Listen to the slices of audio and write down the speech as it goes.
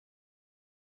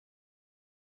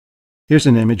Here's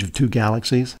an image of two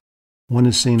galaxies. One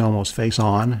is seen almost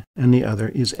face-on, and the other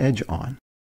is edge-on.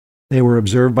 They were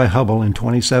observed by Hubble in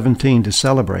 2017 to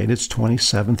celebrate its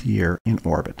 27th year in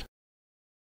orbit.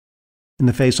 In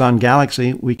the face-on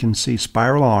galaxy, we can see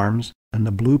spiral arms and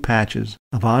the blue patches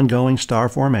of ongoing star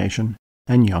formation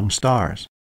and young stars.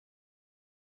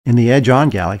 In the edge-on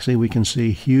galaxy, we can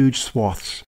see huge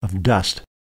swaths of dust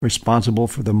responsible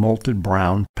for the molted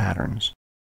brown patterns.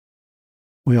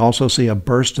 We also see a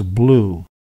burst of blue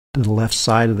to the left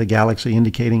side of the galaxy,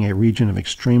 indicating a region of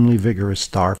extremely vigorous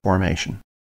star formation.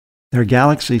 Their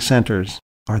galaxy centers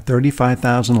are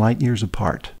 35,000 light-years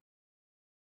apart.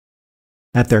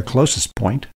 At their closest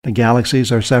point, the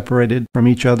galaxies are separated from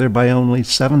each other by only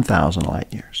 7,000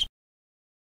 light-years.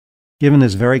 Given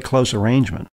this very close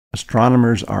arrangement,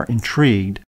 astronomers are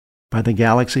intrigued by the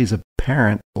galaxy's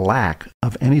apparent lack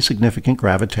of any significant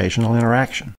gravitational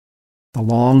interaction. The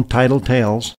long tidal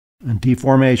tails and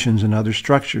deformations in other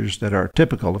structures that are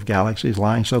typical of galaxies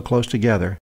lying so close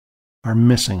together are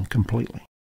missing completely.